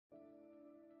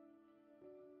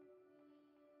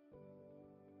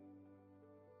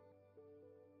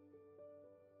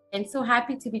and so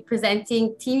happy to be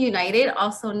presenting Team United,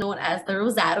 also known as the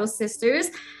Rosado Sisters,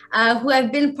 who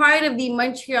have been part of the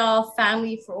Montreal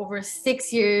family for over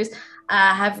 6 years,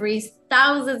 have raised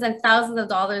thousands and thousands of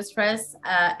dollars for us,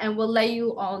 and we'll let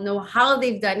you all know how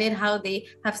they've done it, how they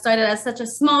have started as such a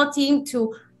small team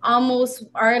to almost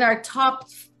are in our top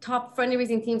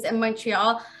fundraising teams in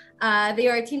Montreal. They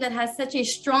are a team that has such a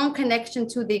strong connection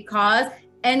to the cause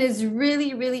and is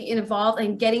really, really involved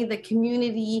in getting the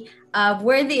community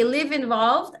where they live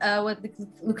involved with the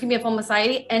Leukemia Film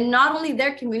Society, and not only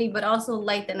their community, but also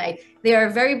Light the Night. They are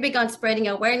very big on spreading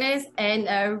awareness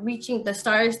and reaching the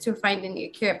stars to find a new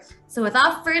cure. So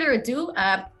without further ado,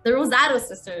 the Rosado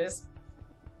Sisters.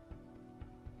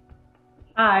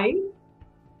 Hi.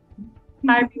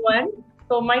 Hi, everyone.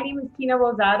 So my name is Tina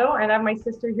Rosado, and I have my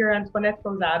sister here, Antoinette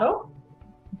Rosado.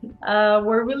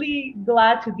 We're really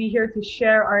glad to be here to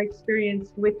share our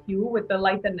experience with you with the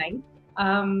Light the Night.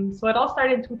 So it all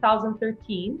started in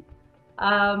 2013.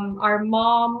 Our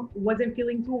mom wasn't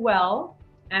feeling too well,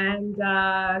 and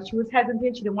she was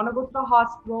hesitant. She didn't want to go to the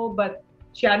hospital, but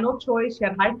she had no choice. She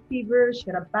had high fever, she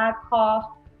had a bad cough,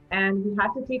 and we had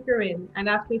to take her in. And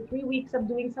after 3 weeks of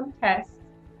doing some tests,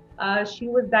 she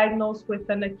was diagnosed with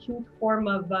an acute form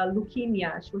of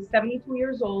leukemia. She was 72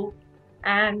 years old,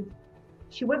 and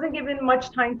she wasn't given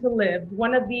much time to live.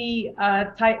 One of the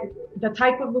type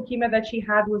of leukemia that she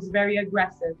had was very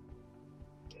aggressive.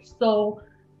 So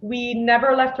we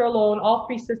never left her alone. All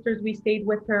three sisters, we stayed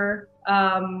with her.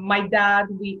 My dad,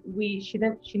 she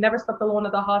never slept alone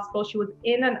at the hospital. She was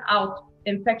in and out,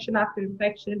 infection after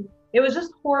infection. It was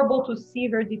just horrible to see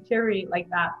her deteriorate like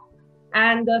that.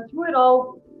 And through it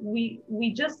all,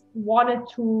 we just wanted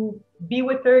to be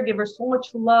with her, give her so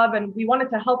much love, and we wanted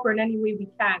to help her in any way we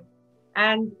can.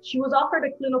 And she was offered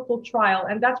a clinical trial,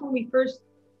 and that's when we first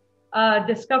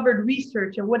discovered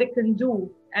research and what it can do.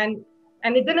 And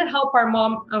it didn't help our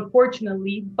mom,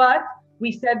 unfortunately, but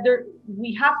we said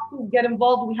we have to get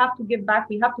involved, we have to give back,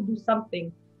 we have to do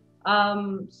something.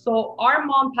 So our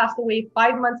mom passed away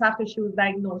 5 months after she was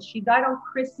diagnosed. She died on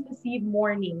Christmas Eve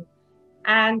morning.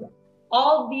 And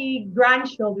all the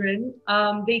grandchildren,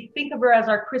 they think of her as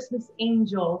our Christmas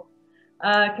angel,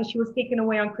 because she was taken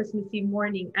away on Christmas Eve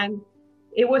morning. And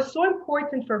it was so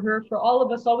important for her, for all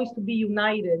of us always to be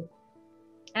united.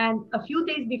 And a few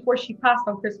days before she passed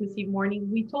on Christmas Eve morning,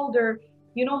 we told her,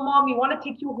 you know, Mom, we want to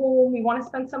take you home. We want to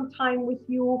spend some time with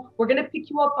you. We're going to pick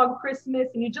you up on Christmas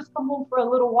and you just come home for a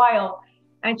little while.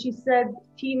 And she said,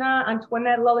 Tina,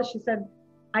 Antoinette, Lola, she said,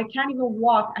 I can't even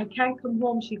walk. I can't come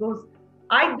home. She goes,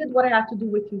 I did what I had to do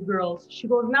with you girls. She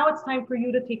goes, now it's time for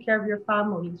you to take care of your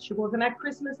families. She goes, and at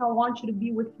Christmas, I want you to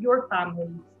be with your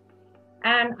families.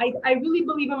 And I really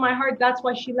believe in my heart, that's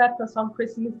why she left us on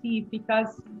Christmas Eve,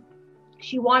 because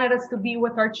she wanted us to be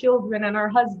with our children and our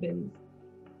husbands.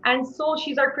 And so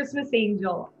she's our Christmas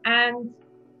angel. And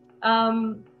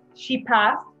she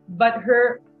passed, but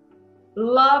her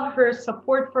love, her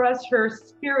support for us, her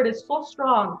spirit is so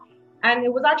strong. And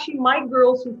it was actually my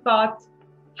girls who thought,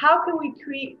 how can we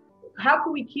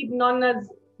keep Nonna's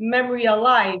memory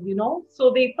alive, you know? So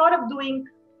they thought of doing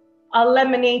a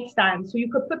lemonade stand. So you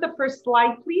could put the first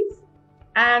slide, please.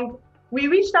 And we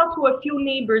reached out to a few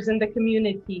neighbors in the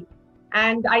community.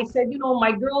 And I said, you know,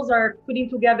 my girls are putting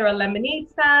together a lemonade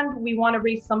stand. We want to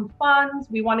raise some funds.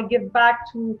 We want to give back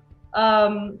to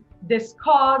this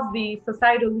cause, the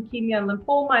Society of Leukemia and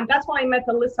Lymphoma. And that's when I met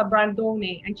Alyssa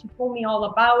Brandone, and she told me all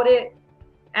about it.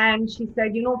 And she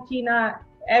said, you know, Tina,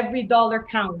 every dollar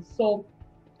counts. So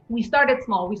we started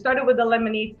small. We started with a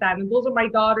lemonade stand, and those are my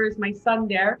daughters, my son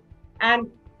there.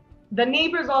 And the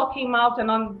neighbors all came out,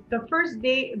 and on the first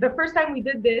day, the first time we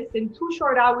did this, in 2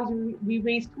 short hours, we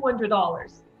raised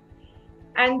 $200.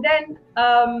 And then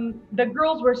the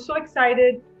girls were so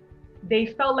excited. They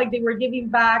felt like they were giving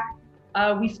back.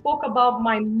 We spoke about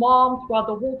my mom throughout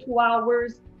the whole 2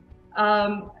 hours.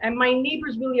 And my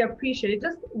neighbors really appreciate it.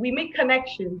 Just, we make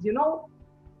connections, you know?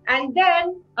 And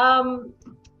then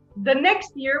the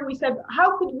next year we said,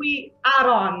 how could we add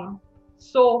on?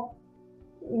 So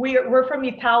we're from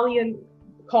Italian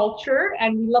culture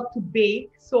and we love to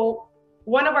bake. So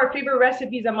one of our favorite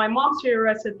recipes, and my mom's favorite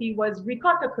recipe, was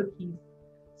ricotta cookies.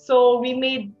 So we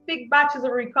made big batches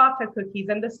of ricotta cookies.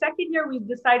 And the second year we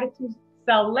decided to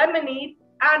sell lemonade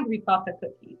and ricotta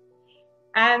cookies.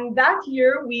 And that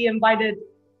year we invited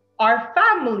our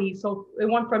family. So it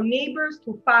went from neighbors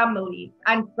to family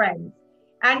and friends.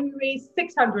 And we raised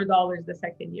 $600 the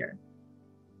second year.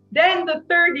 Then the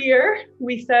third year,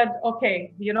 we said,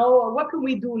 okay, you know, what can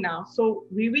we do now? So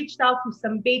we reached out to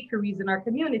some bakeries in our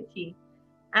community.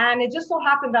 And it just so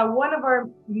happened that one of our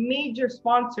major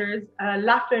sponsors,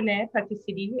 La Frenette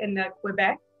Patisserie in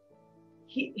Quebec,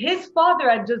 his father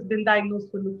had just been diagnosed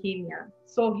with leukemia.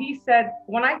 So he said,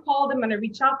 when I called him and I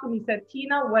reached out to him, he said,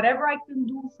 Tina, whatever I can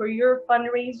do for your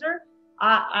fundraiser,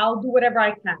 I'll do whatever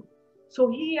I can. So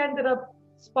he ended up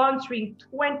sponsoring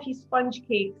 20 sponge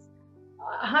cakes,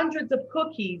 hundreds of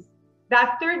cookies.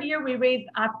 That third year, we raised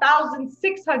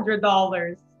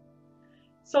 $1,600.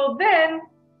 So then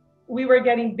we were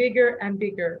getting bigger and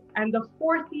bigger. And the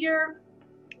fourth year,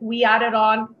 we added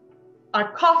on a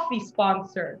coffee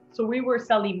sponsor. So we were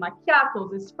selling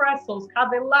macchiatos, espressos,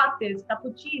 café lattes,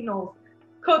 cappuccinos,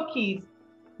 cookies.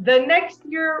 The next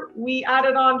year, we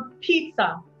added on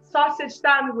pizza, sausage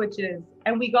sandwiches,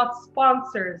 and we got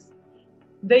sponsors.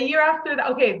 The year after that,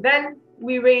 okay, then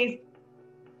we raised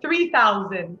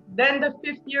 3,000. Then the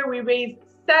fifth year, we raised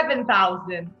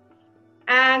 7,000.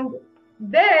 And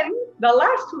then the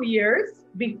last 2 years,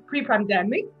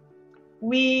 pre-pandemic,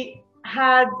 we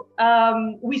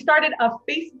started a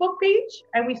Facebook page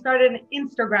and we started an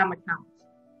Instagram account.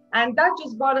 And that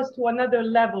just brought us to another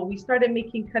level. We started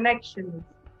making connections.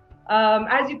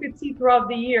 As you could see throughout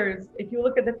the years, if you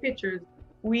look at the pictures,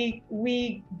 we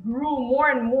grew more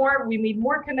and more. We made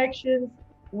more connections.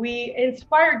 We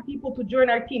inspired people to join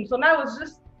our team. So now it's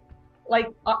just like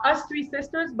us three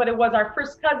sisters, but it was our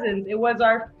first cousins. It was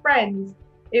our friends.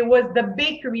 It was the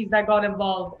bakeries that got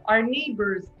involved, our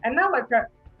neighbors. And now like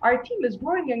our team is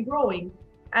growing and growing.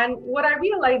 And what I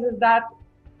realized is that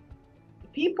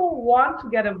people want to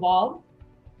get involved.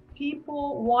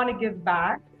 People want to give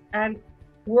back. And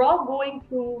we're all going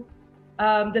through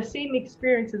the same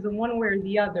experiences in one way or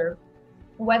the other,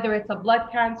 whether it's a blood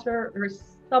cancer or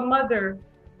some other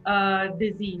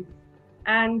disease.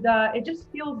 And it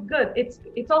just feels good.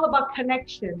 It's all about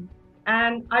connection.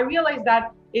 And I realized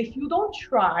that if you don't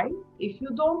try, if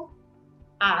you don't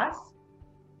ask,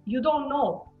 you don't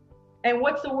know. And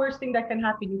what's the worst thing that can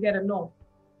happen? You get a no.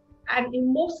 And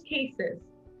in most cases,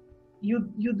 you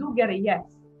do get a yes.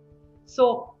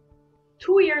 So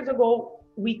 2 years ago,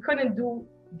 we couldn't do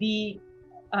the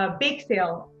bake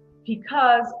sale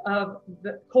because of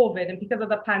the COVID and because of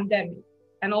the pandemic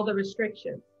and all the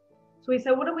restrictions. So we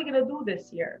said, what are we going to do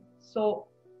this year? So,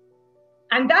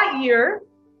 and that year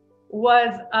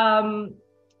was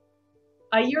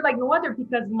a year like no other,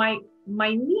 because my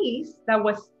niece that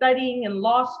was studying in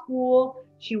law school,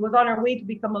 she was on her way to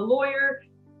become a lawyer.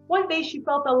 One day she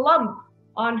felt a lump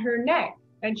on her neck,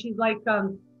 and she's like,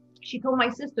 she told my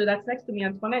sister that's next to me,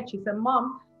 Antoinette, she said,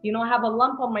 Mom, you know, I have a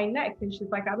lump on my neck. And she's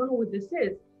like, I don't know what this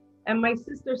is. And my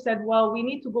sister said, well, we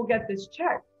need to go get this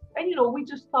checked. And, you know, we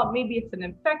just thought maybe it's an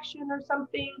infection or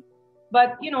something.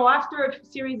 But, you know, after a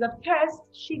series of tests,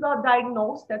 she got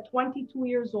diagnosed at 22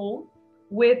 years old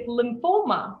with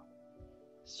lymphoma.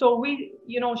 So we,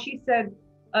 you know, she said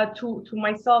to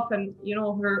myself and, you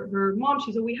know, her mom,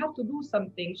 she said, we have to do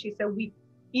something. She said,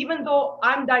 even though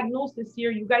I'm diagnosed this year,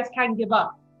 you guys can't give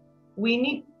up. We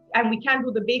need, and we can't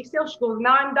do the bake sale. She goes,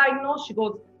 now I'm diagnosed. She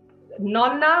goes,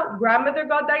 Nonna, grandmother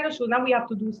got diagnosed. So now we have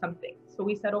to do something. So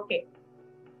we said, okay.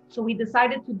 So we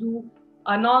decided to do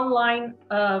an online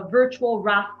virtual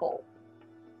raffle.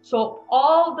 So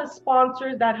all the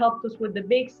sponsors that helped us with the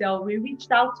bake sale, we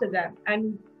reached out to them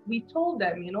and we told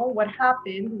them, you know, what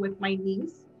happened with my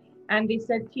niece. And they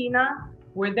said, Tina,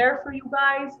 we're there for you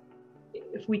guys.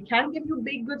 If we can't give you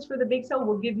baked goods for the bake sale,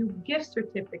 we'll give you gift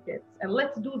certificates, and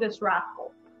let's do this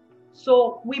raffle.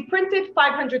 So we printed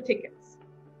 500 tickets.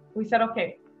 We said,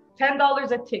 okay,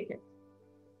 $10 a ticket.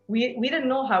 We didn't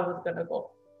know how it was gonna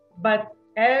go, but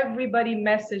everybody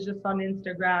messaged us on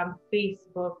Instagram,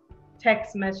 Facebook,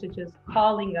 text messages,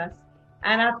 calling us.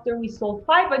 And after we sold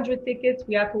 500 tickets,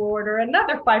 we had to order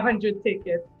another 500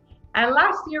 tickets. And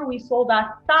last year we sold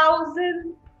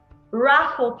 1,000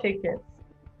 raffle tickets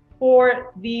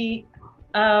for the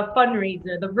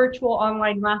fundraiser, the virtual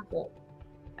online raffle.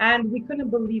 And we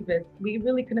couldn't believe it. We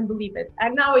really couldn't believe it.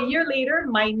 And now a year later,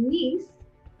 my niece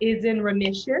is in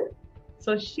remission.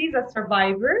 So she's a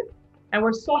survivor. And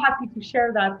we're so happy to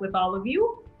share that with all of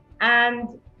you. And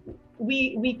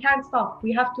we can't stop.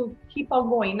 We have to keep on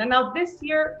going. And now this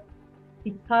year,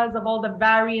 because of all the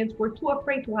variants, we're too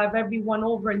afraid to have everyone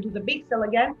over and do the bake sale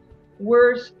again.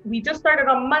 We just started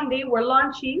on Monday. We're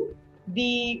launching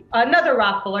another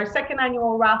raffle, our second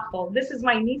annual raffle. This is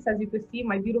my niece, as you can see,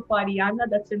 my beautiful Ariana,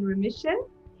 that's in remission.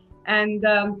 And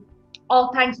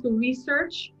all thanks to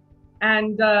research.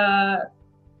 And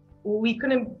we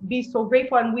couldn't be so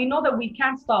grateful. And we know that we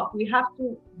can't stop. We have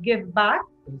to give back.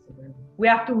 We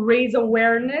have to raise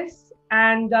awareness.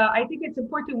 And I think it's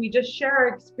important we just share our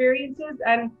experiences,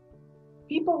 and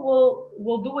people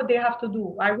will do what they have to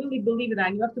do. I really believe in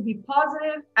that. You have to be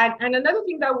positive. And another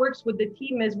thing that works with the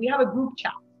team is we have a group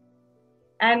chat.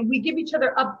 And we give each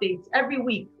other updates every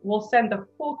week. We'll send a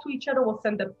quote to each other. We'll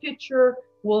send a picture.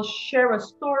 We'll share a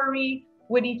story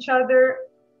with each other.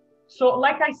 So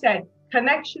like I said,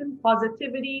 connection,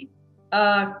 positivity,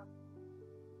 and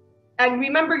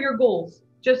remember your goals.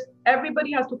 Just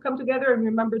everybody has to come together and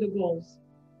remember the goals.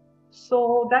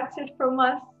 So that's it from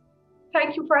us.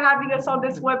 Thank you for having us on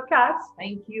this webcast.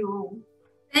 Thank you.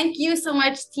 Thank you so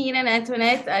much, Tina and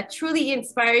Antoinette. Truly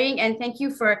inspiring, and thank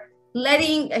you for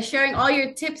sharing all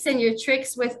your tips and your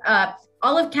tricks with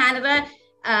all of Canada.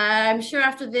 I'm sure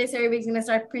after this, everybody's going to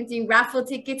start printing raffle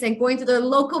tickets and going to their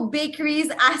local bakeries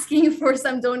asking for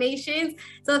some donations.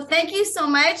 So thank you so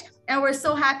much. And we're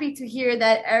so happy to hear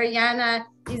that Ariana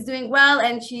is doing well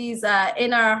and she's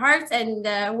in our hearts,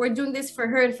 and we're doing this for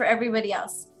her and for everybody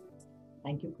else.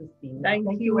 Thank you, Christine.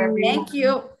 Thank you, everyone. Thank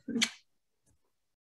you.